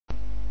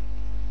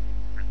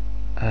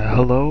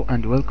Hello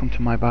and welcome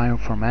to my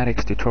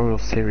Bioinformatics tutorial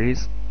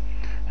series.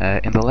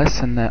 In the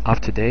lesson of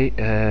today,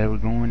 we're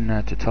going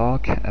to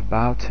talk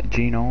about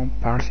genome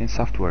parsing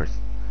softwares.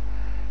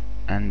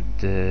 And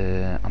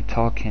I'm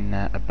talking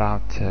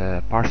about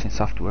parsing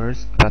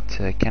softwares that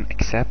can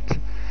accept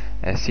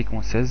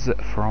sequences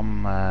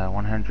from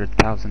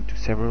 100,000 to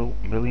several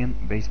million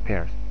base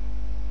pairs.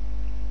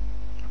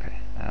 Okay,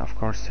 of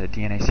course,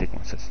 DNA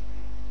sequences.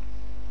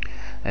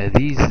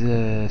 These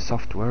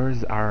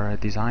softwares are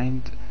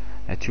designed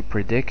to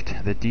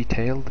predict the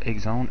detailed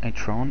exon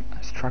intron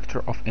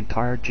structure of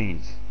entire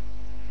genes.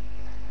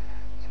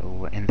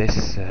 So in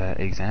this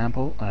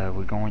example,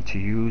 we're going to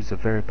use a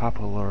very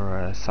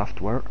popular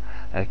software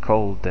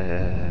called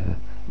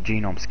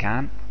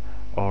Genomescan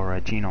or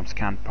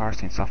Genomescan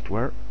parsing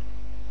software.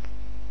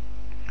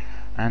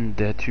 And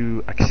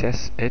to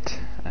access it,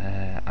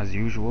 as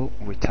usual,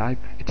 we type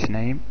its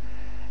name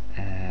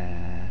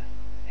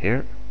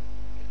here,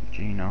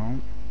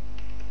 Genomescan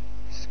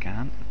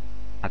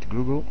at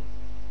Google,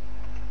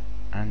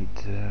 and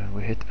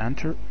we hit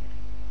enter.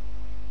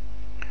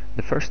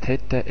 The first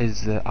hit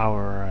is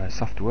our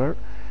software,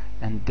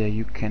 and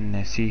you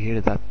can see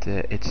here that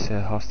it's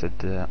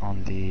hosted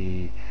on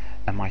the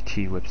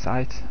MIT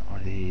website or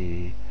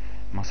the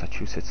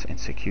Massachusetts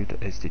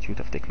Institute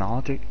of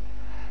Technology.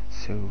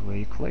 So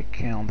you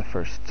click on the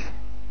first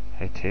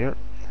hit here.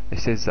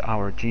 This is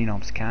our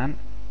Genomescan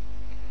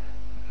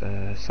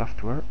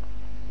software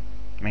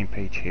main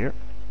page here.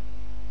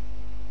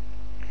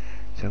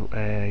 So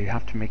you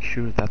have to make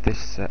sure that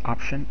this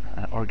option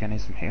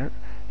organism here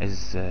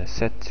is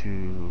set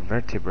to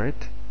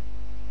vertebrate.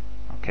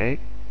 Okay.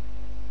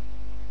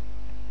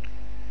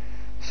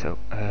 So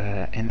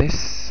in this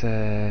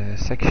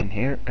section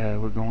here,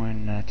 we're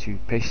going to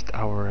paste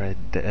our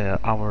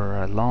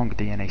long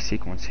DNA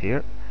sequence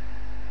here,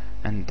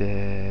 and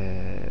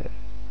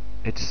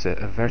it's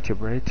a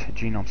vertebrate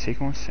genome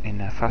sequence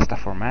in a FASTA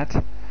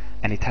format,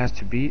 and it has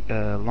to be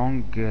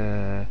long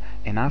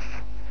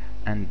enough.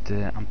 And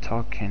I'm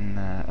talking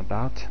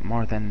about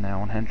more than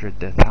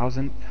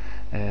 100,000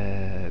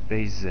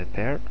 base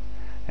pair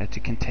to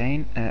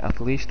contain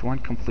at least one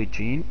complete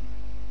gene.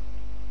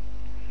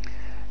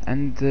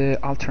 And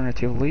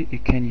alternatively, you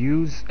can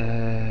use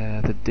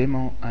the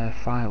demo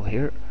file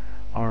here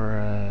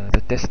or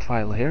the test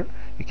file here.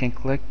 You can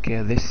click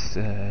this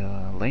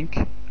link,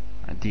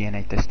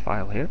 DNA test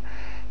file here,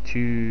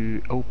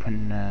 to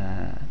open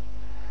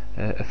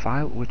a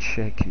file which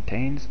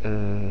contains a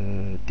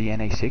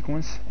DNA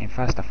sequence in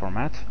FASTA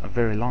format, a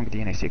very long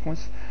DNA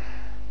sequence,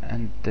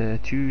 and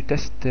to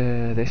test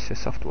this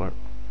software.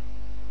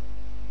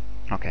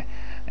 Okay,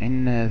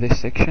 in this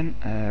section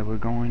we're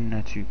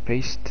going to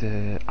paste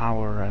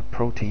our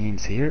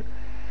proteins here,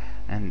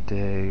 and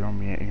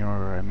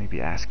you're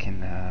maybe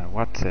asking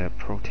what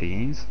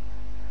proteins.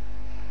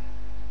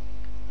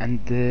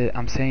 And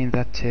I'm saying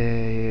that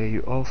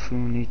you also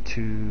need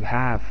to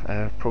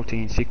have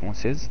protein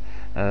sequences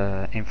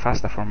in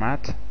FASTA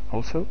format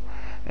also,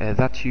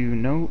 that you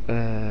know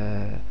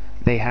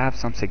they have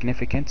some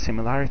significant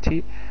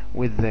similarity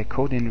with the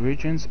coding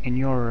regions in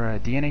your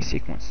DNA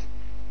sequence.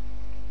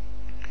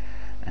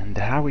 And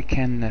how we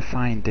can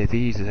find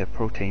these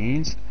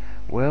proteins?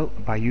 Well,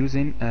 by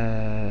using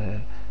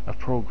a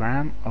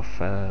program of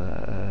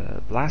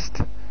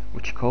BLAST,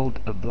 which is called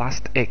a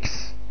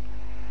BLASTX.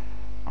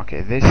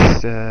 Okay,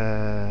 this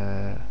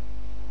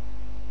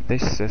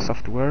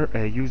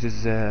software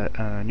uses a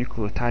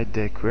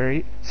nucleotide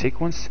query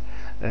sequence,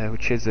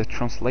 which is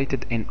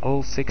translated in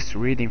all 6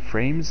 reading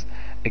frames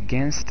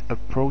against a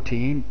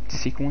protein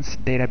sequence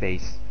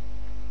database.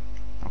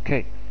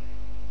 Okay.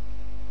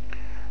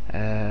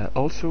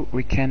 Also,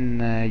 we can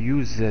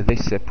use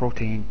this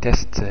protein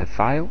test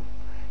file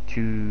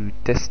to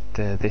test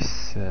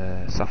this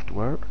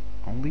software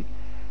only.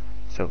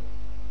 So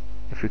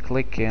if we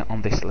click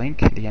on this link,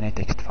 DNA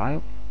text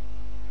file,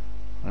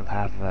 we'll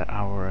have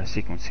our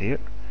sequence here.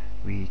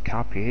 We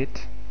copy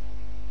it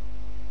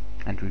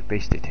and we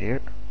paste it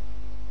here.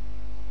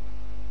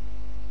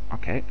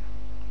 Okay,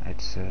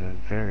 it's a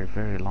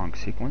very long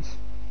sequence.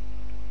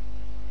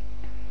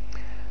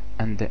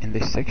 And in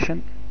this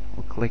section,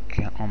 we'll click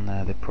on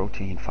the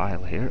protein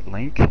file here,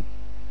 link,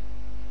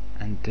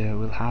 and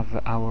we'll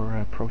have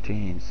our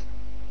proteins,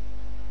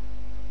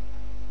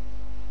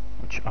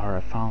 which are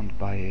found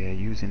by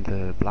using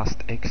the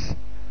BLASTX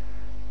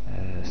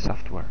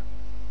software.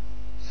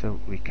 So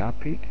we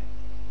copy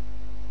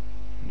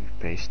and we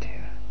paste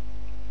here.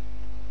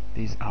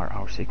 These are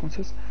our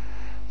sequences.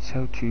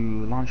 So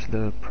to launch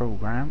the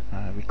program,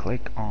 we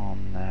click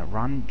on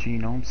Run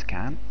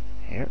Genomescan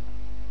here,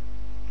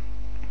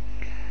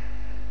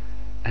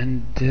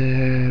 and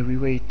we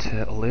wait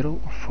a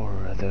little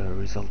for the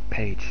result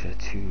page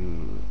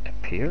to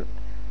appear.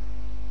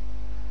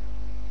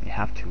 We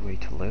have to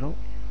wait a little.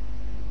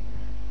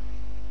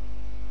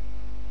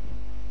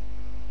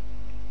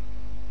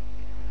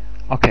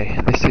 Okay,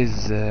 this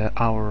is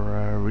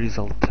our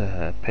result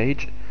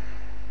page.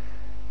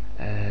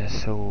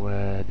 So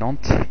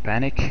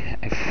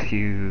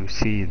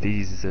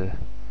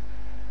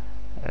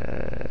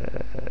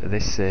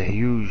this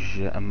huge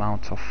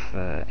amount of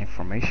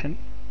information,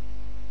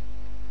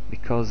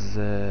 because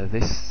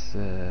this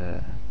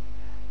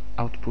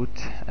output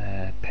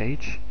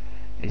page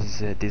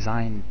is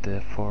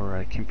designed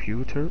for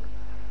computers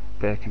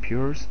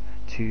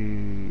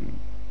to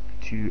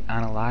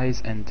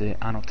analyze and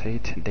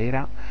annotate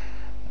data.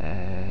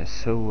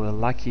 So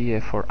lucky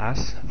for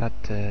us that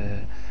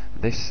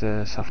this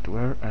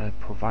software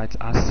provides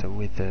us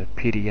with a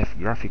PDF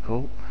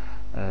graphical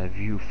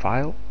view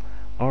file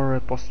or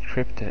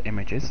PostScript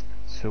images.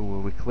 So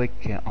we click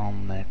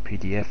on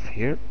PDF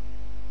here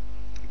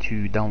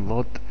to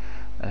download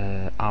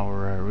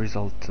our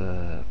result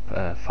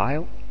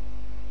file.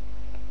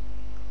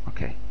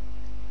 Okay,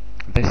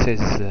 this is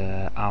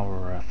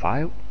our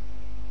file,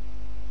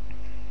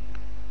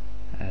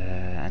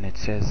 and it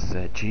says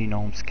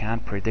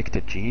Genomescan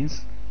predicted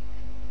genes.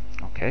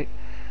 Okay,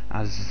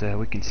 as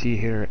we can see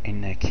here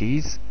in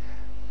keys,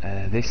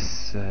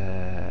 this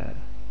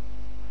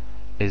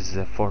is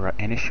for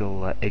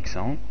initial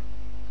exon,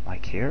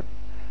 like here.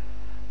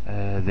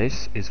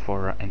 This is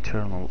for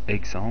internal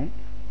exon.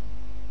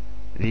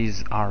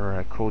 These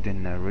are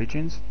coding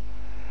regions,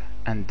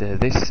 and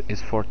this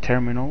is for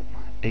terminal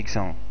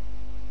exon.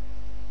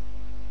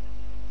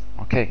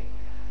 Okay,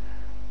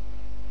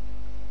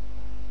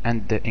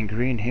 and in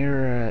green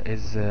here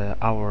is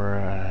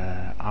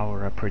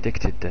our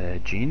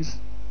predicted genes.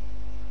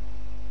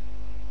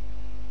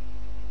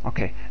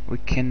 Okay, we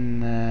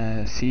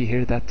can see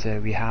here that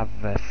we have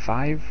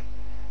 5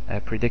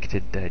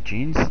 predicted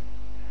genes.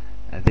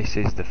 This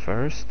is the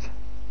first,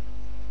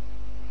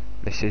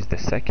 this is the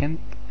second,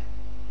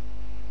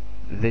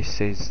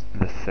 this is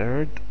the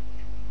third,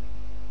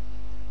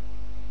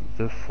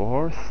 the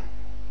fourth,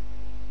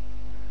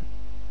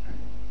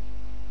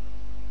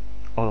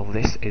 all of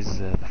this is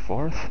the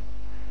fourth,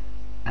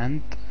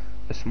 and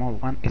the small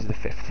one is the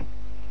fifth.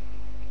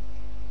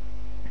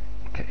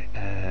 Okay,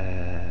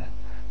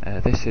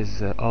 this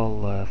is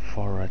all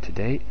for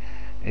today.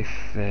 If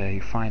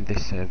you find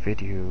this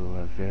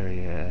video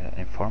very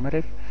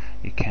informative,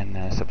 you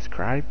can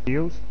subscribe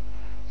videos.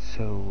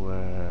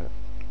 So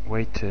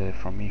wait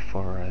for me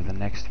for the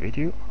next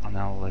video, and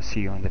I'll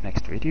see you in the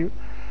next video.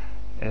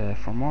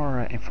 For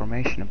more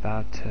information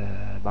about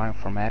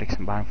bioinformatics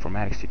and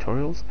bioinformatics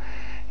tutorials,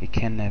 you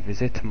can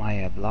visit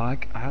my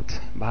blog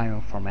at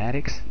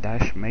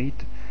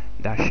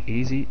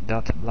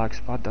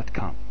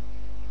bioinformatics-made-easy.blogspot.com.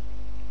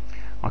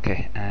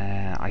 Okay,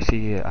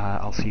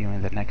 I'll see you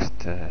in the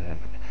next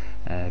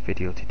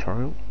video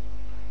tutorial.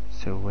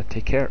 So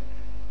take care,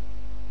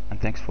 and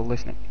thanks for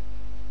listening.